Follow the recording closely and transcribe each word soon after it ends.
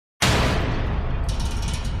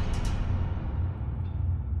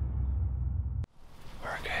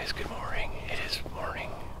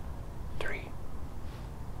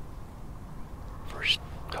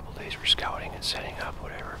scouting and setting up,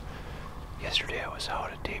 whatever. Yesterday I was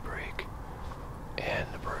out at daybreak, and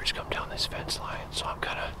the birds come down this fence line, so I'm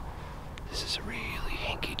this is a really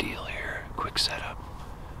hinky deal here, quick setup,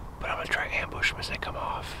 but I'm gonna try to ambush them as they come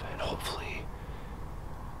off, and hopefully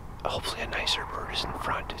a nicer bird is in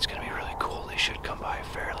front. It's gonna be really cool. They should come by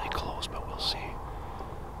fairly close, but we'll see.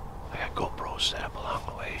 I got GoPros set up along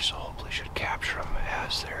the way, so hopefully should capture them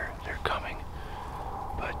as they're coming.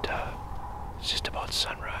 But it's just about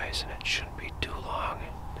sunrise, and it shouldn't be too long.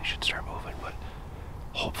 They should start moving, but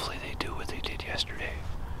hopefully they do what they did yesterday.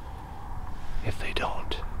 If they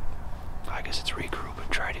don't, I guess it's regroup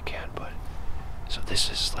and try it again. But so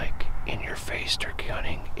this is like in-your-face turkey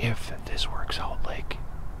hunting. If this works out like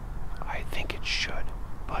I think it should,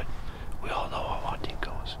 but we all know how hunting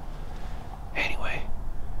goes. Anyway,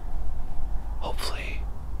 hopefully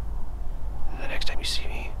the next time you see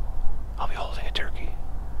me, I'll be holding a turkey.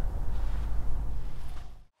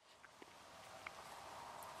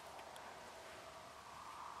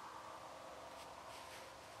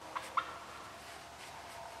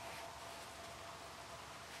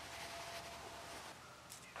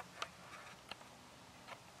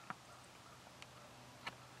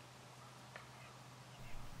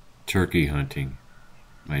 Turkey hunting,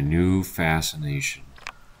 my new fascination.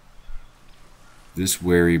 This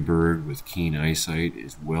wary bird with keen eyesight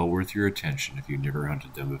is well worth your attention if you've never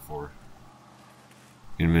hunted them before.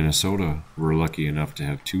 In Minnesota, we're lucky enough to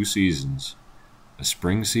have 2 seasons, a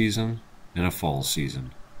spring season and a fall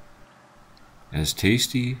season. As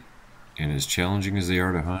tasty and as challenging as they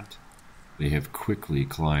are to hunt, they have quickly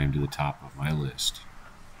climbed to the top of my list.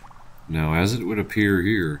 Now, as it would appear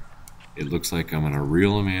here, it looks like I'm gonna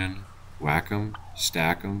reel them in, whack them,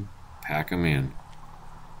 stack them, pack them in.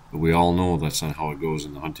 But we all know that's not how it goes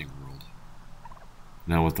in the hunting world.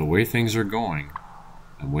 Now, with the way things are going,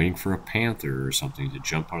 I'm waiting for a panther or something to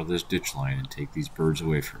jump out of this ditch line and take these birds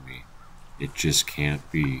away from me. It just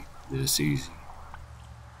can't be this easy.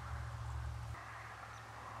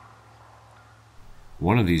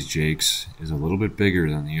 One of these jakes is a little bit bigger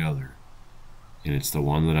than the other, and it's the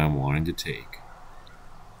one that I'm wanting to take.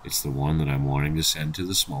 It's the one that I'm wanting to send to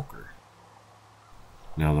the smoker.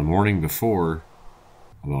 Now, the morning before,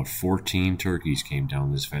 about 14 turkeys came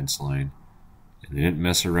down this fence line, and they didn't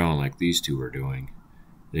mess around like these 2 are doing.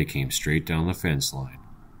 They came straight down the fence line.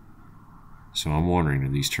 So I'm wondering, do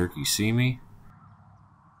these turkeys see me?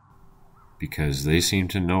 Because they seem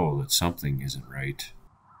to know that something isn't right.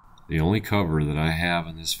 The only cover that I have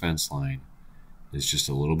in this fence line is just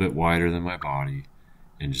a little bit wider than my body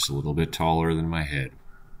and just a little bit taller than my head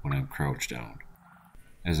when I'm crouched down.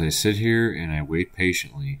 As I sit here and I wait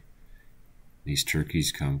patiently, these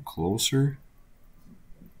turkeys come closer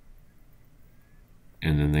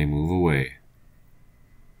and then they move away.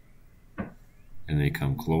 And they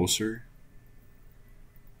come closer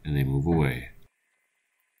and they move away.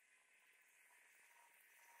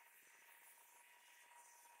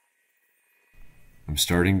 I'm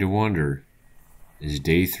starting to wonder, is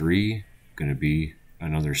day 3 going to be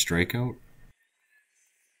another strikeout?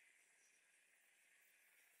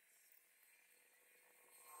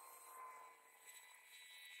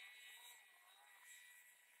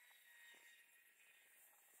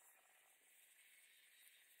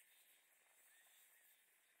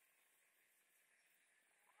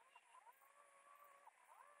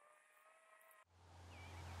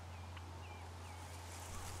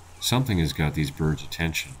 Something has got these birds'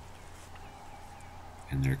 attention,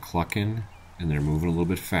 and they're clucking, and they're moving a little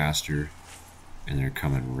bit faster, and they're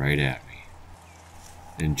coming right at me.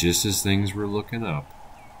 And just as things were looking up,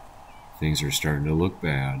 things are starting to look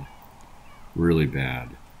bad, really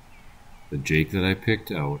bad. The jake that I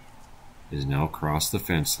picked out is now crossed the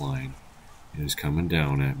fence line and is coming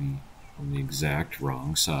down at me on the exact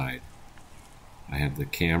wrong side. I have the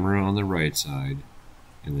camera on the right side,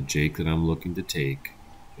 and the jake that I'm looking to take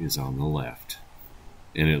is on the left.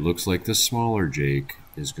 And it looks like the smaller jake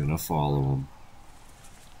is going to follow him.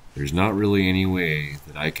 There's not really any way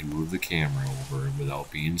that I can move the camera over without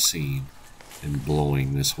being seen and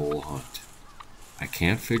blowing this whole hunt. I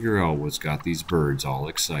can't figure out what's got these birds all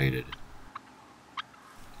excited.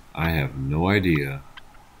 I have no idea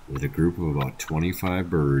that a group of about 25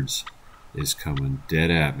 birds is coming dead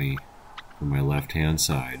at me from my left-hand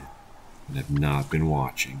side and have not been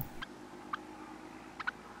watching.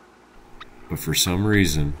 But for some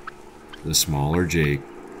reason, the smaller jake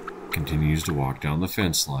continues to walk down the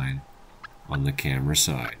fence line on the camera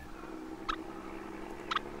side.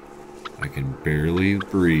 I can barely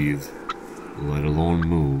breathe, let alone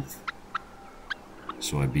move,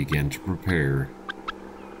 so I begin to prepare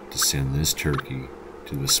to send this turkey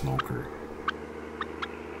to the smoker.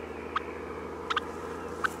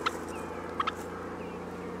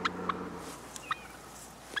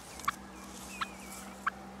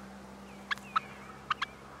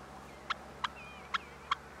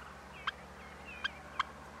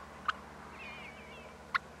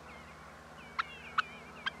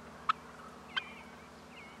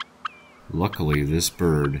 Luckily, this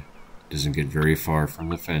bird doesn't get very far from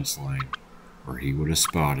the fence line, or he would have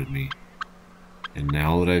spotted me. And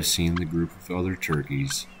now that I've seen the group of other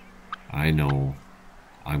turkeys, I know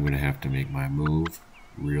I'm going to have to make my move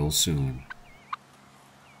real soon.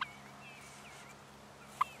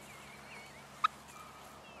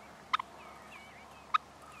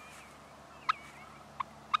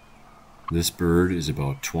 This bird is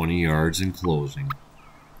about 20 yards in closing,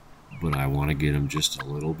 but I want to get him just a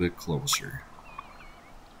little bit closer.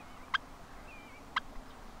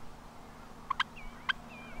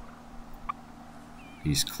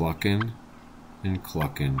 He's clucking and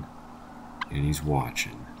clucking, and he's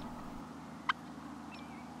watching.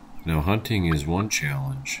 Now, hunting is one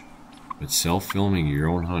challenge, but self-filming your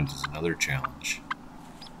own hunt is another challenge.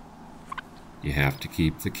 You have to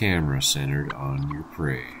keep the camera centered on your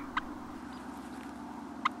prey.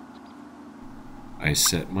 I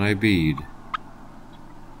set my bead,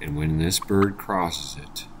 and when this bird crosses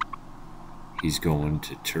it, he's going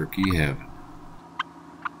to turkey heaven.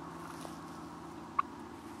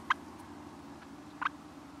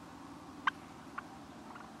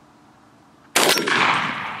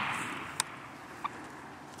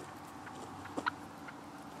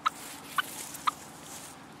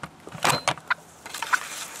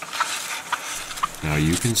 Now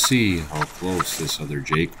you can see how close this other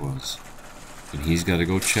Jake was, and he's got to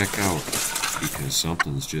go check out because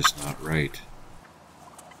something's just not right.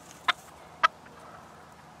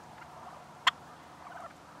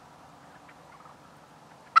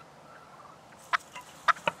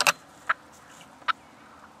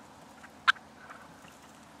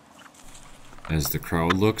 As the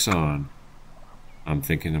crowd looks on, I'm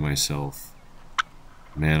thinking to myself,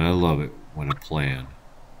 man, I love it when a plan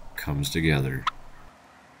comes together.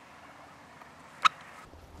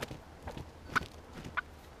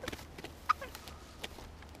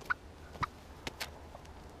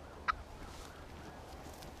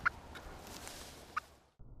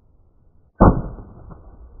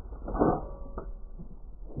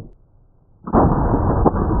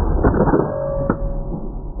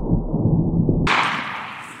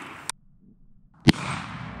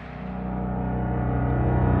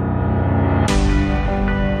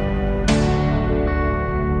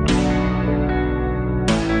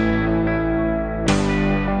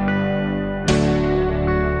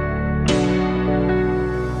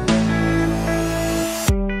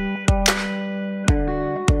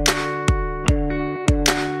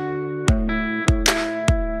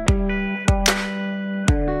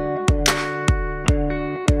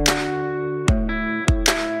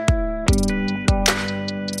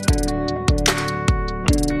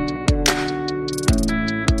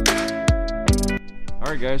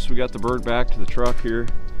 Alright guys, we got the bird back to the truck here.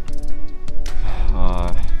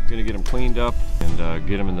 Gonna get him cleaned up and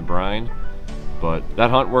get him in the brine. But that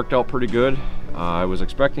hunt worked out pretty good. I was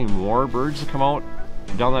expecting more birds to come out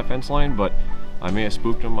down that fence line, but I may have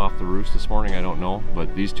spooked them off the roost this morning, I don't know.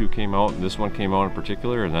 But these two came out, and this one came out in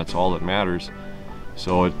particular, and that's all that matters.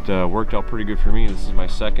 So it worked out pretty good for me. This is my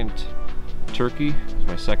second turkey. This is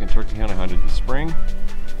my second turkey hunt I hunted this spring,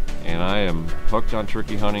 and I am hooked on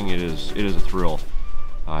turkey hunting. It is a thrill.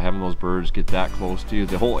 Having those birds get that close to you.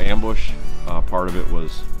 The whole ambush part of it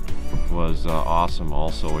was awesome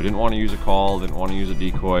also. I didn't want to use a call, didn't want to use a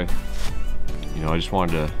decoy. You know, I just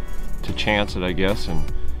wanted to chance it, I guess,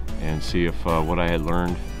 and see if what I had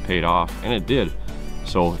learned paid off, and it did.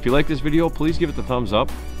 So if you like this video, please give it the thumbs up.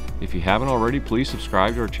 If you haven't already, please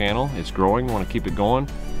subscribe to our channel. It's growing, we want to keep it going.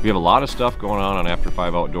 We have a lot of stuff going on After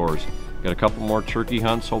 5 Outdoors. Got a couple more turkey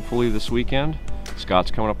hunts hopefully this weekend.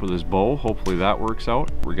 Scott's coming up with his bow, hopefully that works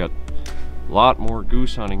out. We got a lot more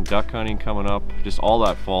goose hunting, duck hunting coming up, just all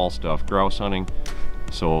that fall stuff, grouse hunting.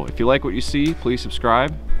 So if you like what you see, please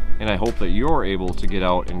subscribe, and I hope that you're able to get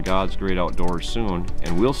out in God's great outdoors soon,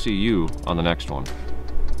 and we'll see you on the next one.